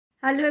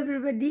Hello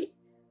everybody,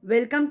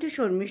 welcome to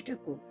Sharmistha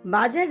cook.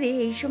 বাজারে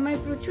এই সময়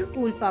প্রচুর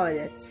কুল পাওয়া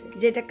যাচ্ছে,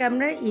 যেটাকে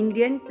আমরা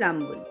ইন্ডিয়ান প্লাম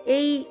বলি।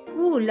 এই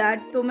কুল আর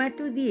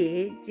টমেটো দিয়ে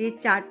যে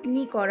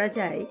চাটনি করা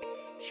যায়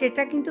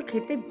সেটা কিন্তু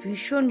খেতে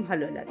ভীষণ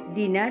ভালো লাগে।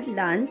 ডিনার,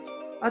 লাঞ্চ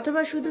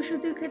অথবা শুধু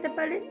শুধু খেতে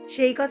পারেন।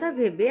 সেই কথা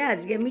ভেবে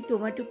আজকে আমি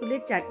টমেটো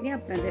কুলের চাটনি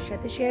আপনাদের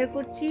সাথে শেয়ার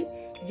করছি,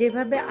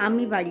 যেভাবে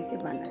আমি বাড়িতে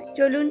বানাই।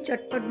 চলুন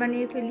চটপট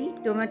বানিয়ে ফেলি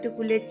টমেটো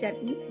কুলের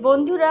চাটনি।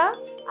 বন্ধুরা,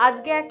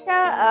 আজকে একটা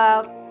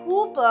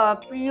খুব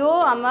প্রিয়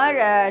আমার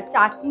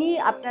চাটনি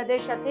আপনাদের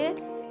সাথে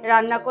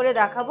রান্না করে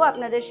দেখাবো,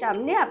 আপনাদের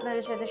সামনে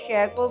আপনাদের সাথে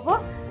শেয়ার করব।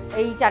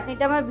 এই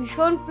চাটনিটা আমার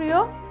ভীষণ প্রিয়।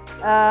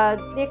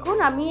 দেখুন,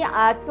 আমি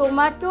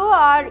টমেটো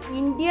আর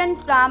ইন্ডিয়ান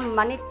প্লাম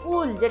মানে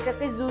কুল,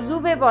 যেটাকে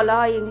জুজুবে বলা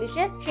হয়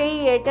ইংলিশে, সেই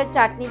এটা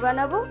চাটনি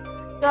বানাবো।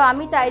 তো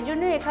আমি তাই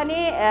জন্য এখানে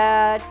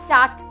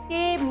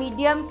 4টে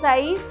মিডিয়াম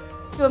সাইজ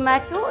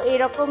টমেটো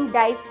এরকম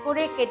ডাইস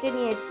করে কেটে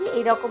নিয়েছি,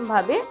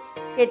 এইরকমভাবে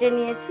কেটে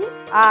নিয়েছি।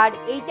 আর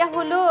এইটা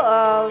হলো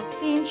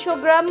 300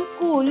 গ্রাম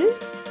কুল।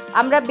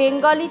 আমরা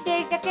বেঙ্গলিতে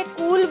এটাকে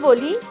কুল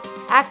বলি,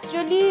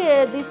 actually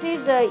this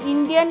is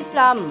Indian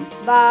plum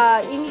বা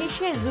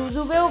ইংলিশে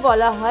জুজুবেও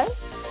বলা হয়।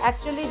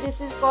 Actually this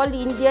is called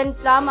Indian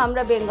plum,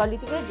 আমরা বেঙ্গলি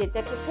থেকে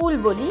যেটাকে কুল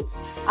বলি।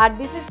 আর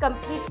this is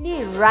completely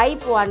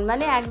ripe one,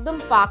 মানে একদম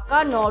পাকা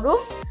নরম।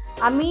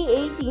 আমি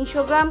এই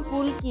 300 গ্রাম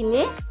কুল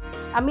কিনে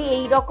আমি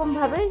এই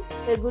রকমভাবে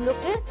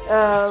এগুলোকে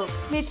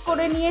স্লিট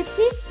করে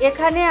নিয়েছি।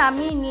 এখানে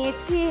আমি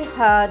নিয়েছি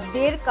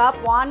 1.5 cup,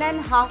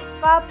 1.5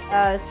 cup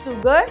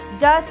sugar,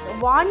 just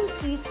 1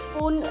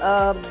 teaspoon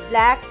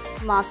black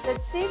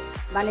mustard seed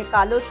মানে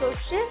কালো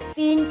সর্ষে,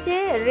 3টে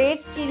রেড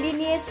চিলি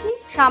নিয়েছি,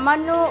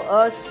 সামান্য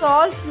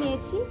সল্ট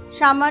নিয়েছি,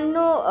 সামান্য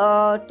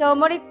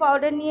টার্মারিক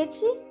পাউডার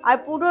নিয়েছি। আর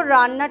পুরো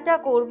রান্নাটা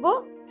করব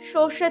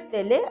সর্ষের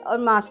তেলে আর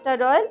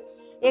মাস্টার্ড অয়েল।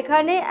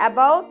 এখানে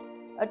about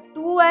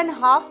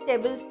 2.5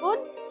 table spoon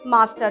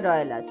mustard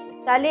oil আছে।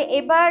 তাহলে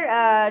এবার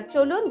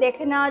চলুন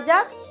দেখে নেওয়া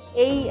যাক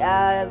এই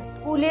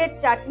কুলের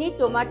চাটনি,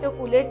 টমেটো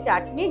কুলের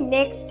চাটনি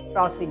নেক্সট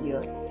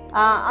প্রসিডিওর।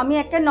 আমি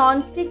একটা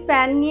ননস্টিক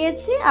প্যান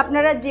নিয়েছি,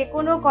 আপনারা যে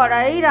কোনো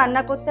কড়াই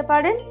রান্না করতে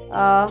পারেন।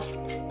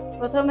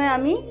 প্রথমে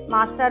আমি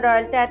মাস্টার্ড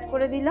অয়েলটা অ্যাড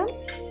করে দিলাম।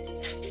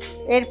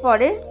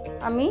 এরপরে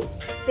আমি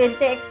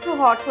তেলটা একটু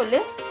হট হলে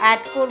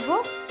অ্যাড করব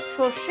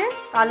সর্ষে,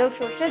 কালো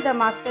সর্ষে, the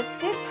mustard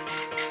seed,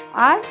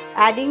 R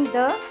adding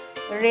the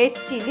red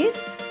Chillies.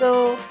 So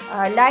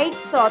light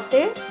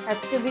সতে হ্যাজ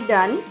টু বি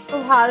ডান।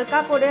 খুব হালকা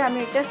করে আমি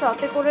এটা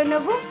সতে করে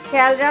নেব।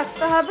 খেয়াল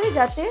রাখতে হবে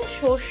যাতে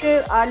সর্ষে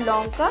আর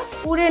লঙ্কা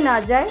পুড়ে না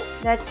যায়।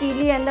 The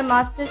chilli and the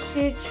mustard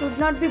seed should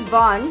not be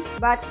burn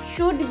but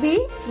should be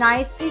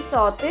nicely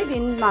sautéed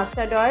in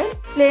mustard oil.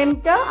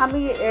 ফ্লেমটা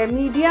আমি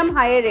মিডিয়াম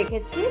হাইয়ে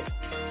রেখেছি।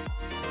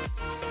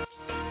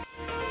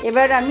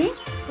 এবার আমি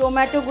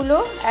টমেটোগুলো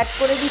অ্যাড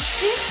করে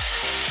দিচ্ছি।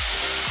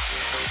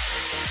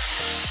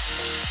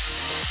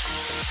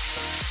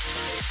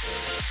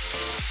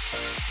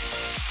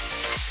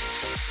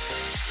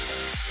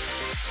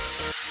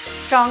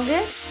 সঙ্গে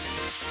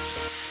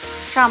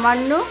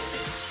সামান্য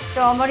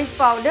টার্মারিক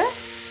পাউডার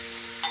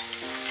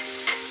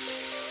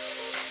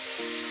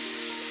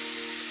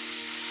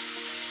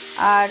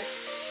আর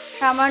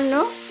সামান্য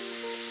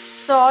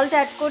সল্ট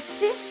অ্যাড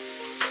করছি।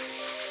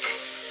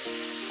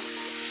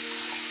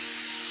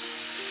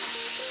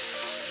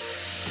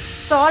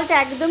 সল্ট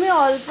একদমই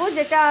অল্প,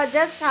 যেটা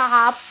just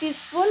 1/2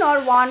 teaspoon or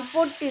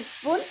 1/4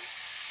 teaspoon,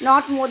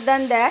 not more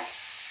than that.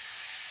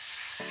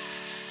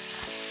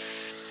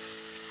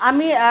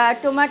 আমি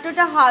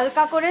টমেটোটা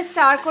হালকা করে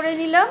স্টার করে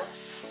নিলাম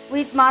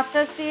with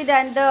mustard seed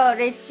and the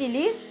red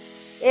Chillies.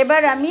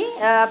 এবার আমি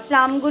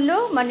প্লামগুলো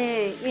মানে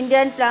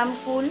ইন্ডিয়ান প্লাম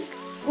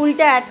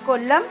কুলটা অ্যাড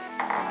করলাম।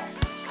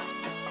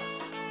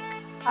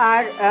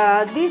 আর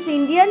this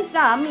Indian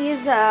plum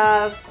is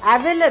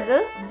available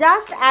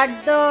just at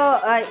the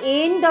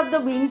end of the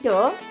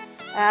winter,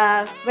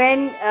 when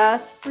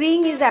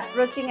spring is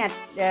approaching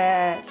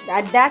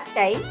at that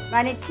time,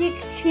 মানে ঠিক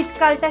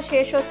শীতকালটা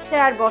শেষ হচ্ছে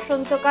আর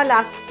বসন্তকাল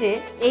আসছে,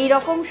 এই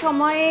রকম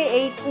সময়ে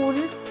এই কুল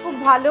খুব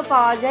ভালো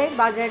পাওয়া যায়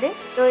বাজারে।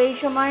 তো এই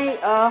সময়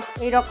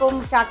এইরকম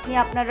চাটনি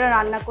আপনারা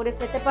রান্না করে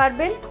খেতে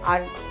পারবেন। আর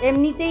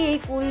এমনিতেই এই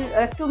কুল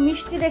একটু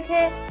মিষ্টি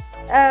দেখে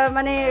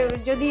মানে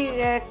যদি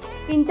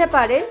কিনতে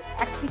পারেন,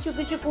 কিছু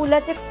কিছু কুল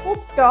আছে খুব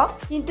টক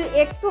কিন্তু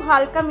একটু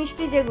হালকা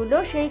মিষ্টি, যেগুলো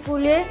সেই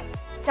কুলে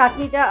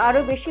চাটনিটা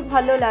আরও বেশি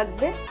ভালো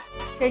লাগবে।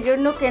 সেই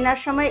জন্য কেনার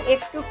সময়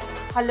একটু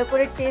ভালো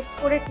করে টেস্ট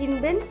করে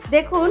কিনবেন।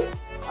 দেখুন,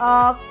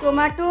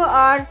 টমেটো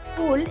আর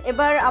কুল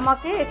এবার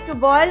আমাকে একটু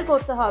বয়েল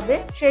করতে হবে,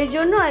 সেই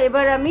জন্য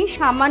এবার আমি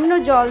সামান্য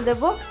জল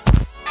দেব।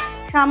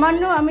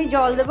 আমি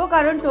জল দেব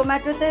কারণ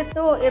টমেটোতে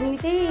তো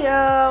এমনিতেই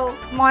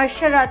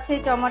ময়েশ্চার আছে,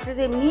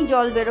 টমেটোতে এমনিই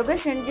জল বেরোবে।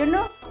 সেই জন্য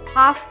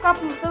 1/2 কাপ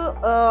মতো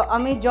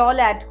আমি জল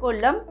অ্যাড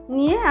করলাম।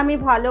 নিয়ে আমি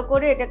ভালো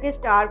করে এটাকে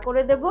স্টার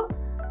করে দেব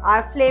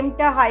আর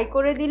ফ্লেমটা হাই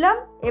করে দিলাম।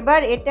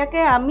 এবার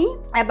এটাকে আমি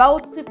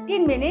অ্যাবাউট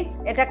 15 মিনিটস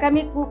এটাকে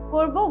আমি কুক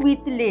করব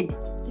উইথ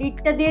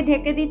লিডটা দিয়ে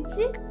ঢেকে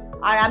দিচ্ছি।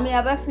 আর আমি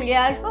আবার ফিরে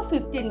আসবো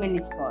 15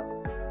 মিনিটস পর।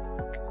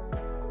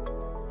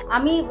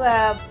 আমি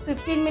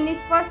 15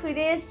 মিনিটস পর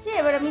ফিরে এসেছি।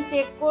 এবার আমি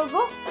চেক করব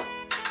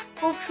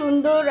খুব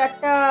সুন্দর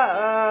একটা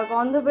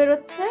গন্ধ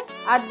বেরোচ্ছে।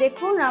 আর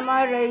দেখুন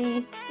আমার এই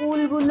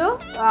কুলগুলো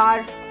আর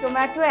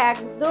টমেটো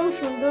একদম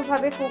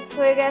সুন্দরভাবে কুক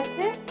হয়ে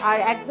গেছে আর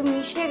একদম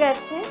মিশে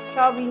গেছে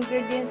সব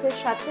ইনগ্রেডিয়েন্টস এর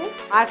সাথে।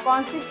 আর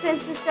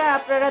কনসিস্টেন্সিটা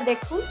আপনারা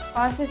দেখুন,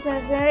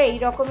 কনসিস্টেন্সিটা এই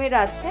রকমের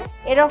আছে।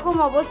 এরকম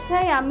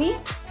অবস্থায় আমি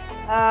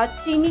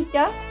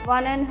চিনিটা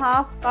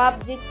 1.5 কাপ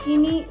যে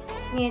চিনি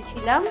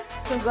নিয়েছিলাম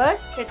সুগার,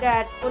 সেটা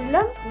অ্যাড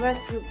করলাম। এবার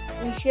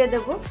মিশিয়ে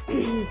দেবো।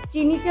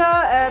 চিনিটা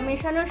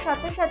মেশানোর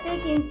সাথে সাথে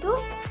কিন্তু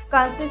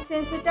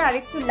কনসিস্টেন্সিটা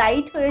আরেকটু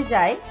লাইট হয়ে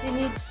যায়,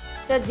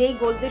 চিনিটা যেই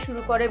গলতে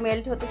শুরু করে,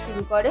 মেল্ট হতে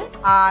শুরু করে।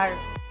 আর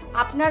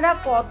আপনারা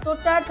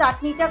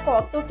চাটনিটা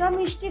কতটা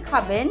মিষ্টি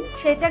খাবেন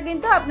সেটা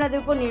কিন্তু আপনাদের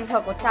উপর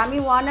নির্ভর করছে। আমি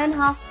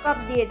 1.5 কাপ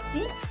দিয়েছি,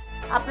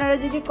 আপনারা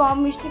যদি কম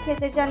মিষ্টি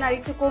খেতে চান আর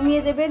একটু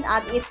কমিয়ে দেবেন।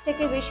 আর এর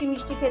থেকে বেশি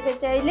মিষ্টি খেতে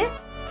চাইলে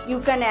you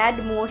can add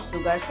more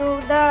sugar. So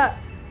the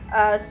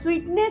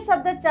sweetness of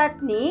the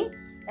chutney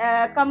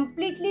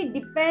completely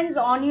depends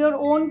on your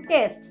own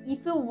taste. If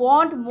you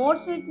want more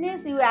sweetness,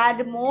 you add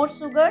more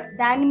sugar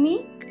than me.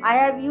 I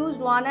have used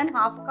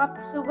 1.5 cup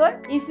sugar.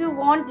 If you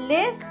want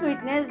less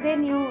sweetness, then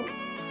you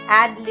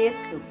add less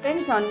sugar.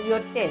 Depends on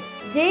your taste.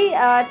 যেই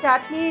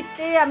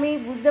চাটনিতে আমি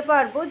বুঝতে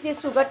পারবো যে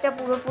সুগারটা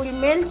পুরোপুরি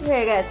melt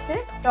হয়ে গেছে,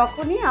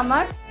 তখনই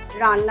আমার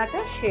রান্নাটা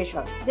শেষ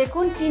হবে।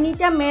 দেখুন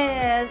চিনিটা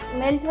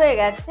মেল্ট হয়ে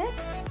গেছে,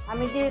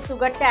 আমি যে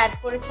সুগারটা অ্যাড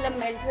করেছিলাম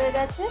মেল্ট হয়ে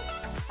গেছে।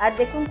 আর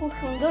দেখুন খুব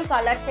সুন্দর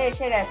কালারটা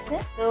এসে গেছে।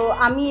 তো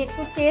আমি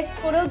একটু টেস্ট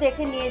করেও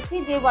দেখে নিয়েছি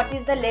যে what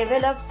is the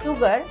level of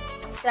sugar.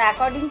 তো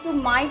according to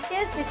my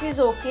test it is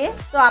okay.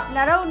 তো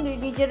আপনারাও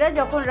নিজেরা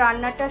যখন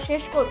রান্নাটা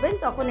শেষ করবেন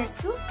তখন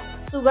একটু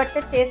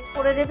সুগারটা টেস্ট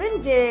করে নেবেন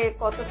যে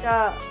কতটা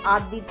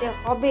আর দিতে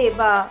হবে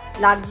বা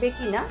লাগবে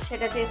কিনা,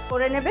 সেটা টেস্ট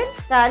করে নেবেন।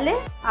 তাহলে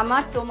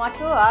আমার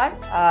টমেটো আর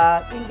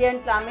ইন্ডিয়ান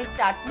প্লামের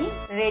চাটনি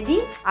রেডি।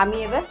 আমি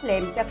এবার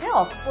ফ্লেমটাকে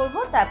অফ করব,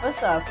 তারপর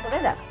সার্ভ করে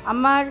দেখ।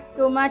 আমার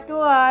টমেটো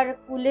আর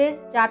কুলের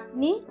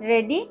চাটনি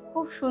রেডি।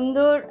 খুব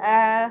সুন্দর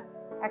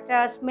একটা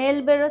স্মেল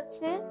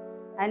বেরোচ্ছে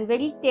and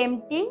very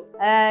tempting.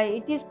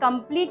 It is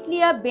completely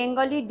a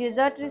Bengali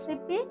dessert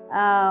recipe.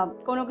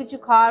 কোনো কিছু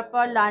খাওয়ার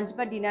পর, লাঞ্চ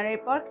বা ডিনারের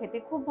পর খেতে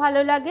খুব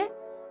ভালো লাগে।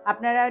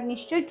 আপনারা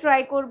নিশ্চয়ই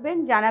ট্রাই করবেন,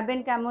 জানাবেন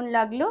কেমন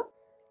লাগলো।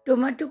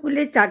 টমেটো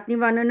কুলের চাটনি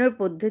বানানোর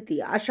পদ্ধতি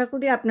আশা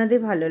করি আপনাদের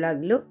ভালো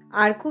লাগলো।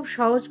 আর খুব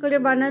সহজ করে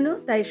বানানো,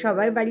 তাই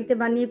সবাই বাড়িতে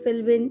বানিয়ে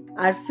ফেলবেন।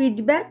 আর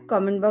ফিডব্যাক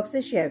কমেন্ট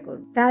বক্সে শেয়ার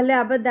করুন। তাহলে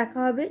আবার দেখা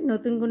হবে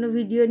নতুন কোনো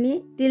ভিডিও নিয়ে।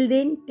 Till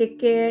then take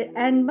care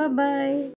and bye bye.